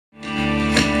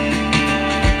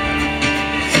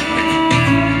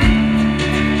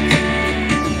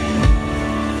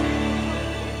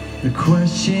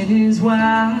Question is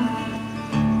why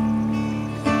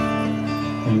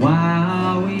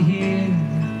are we here?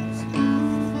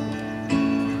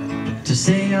 To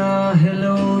say our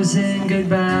hellos and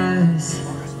goodbyes,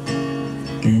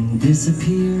 then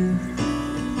disappear.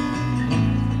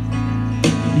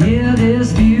 Yeah,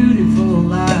 this beautiful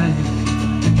life,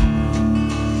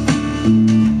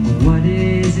 what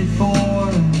is it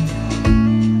for?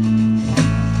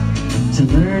 To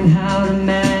learn how to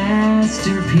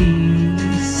master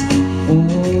peace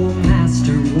or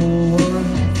master war.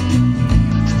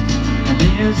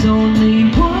 There's only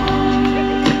one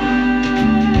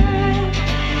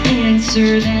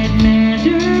answer that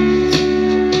matters,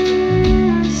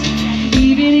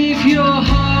 even if your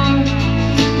heart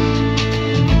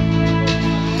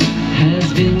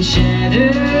has been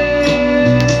shattered.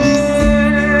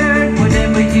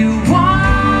 Whatever you want,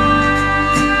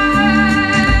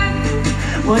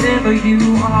 whatever you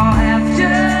are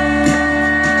after,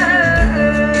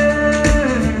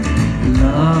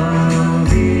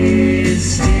 love is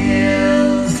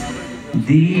still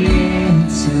the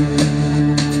answer.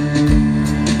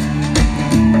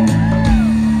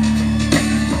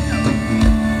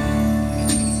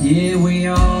 Yeah, we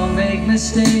all make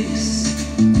mistakes.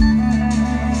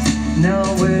 No,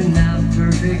 we're not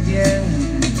perfect yet.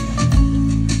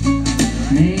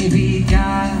 Maybe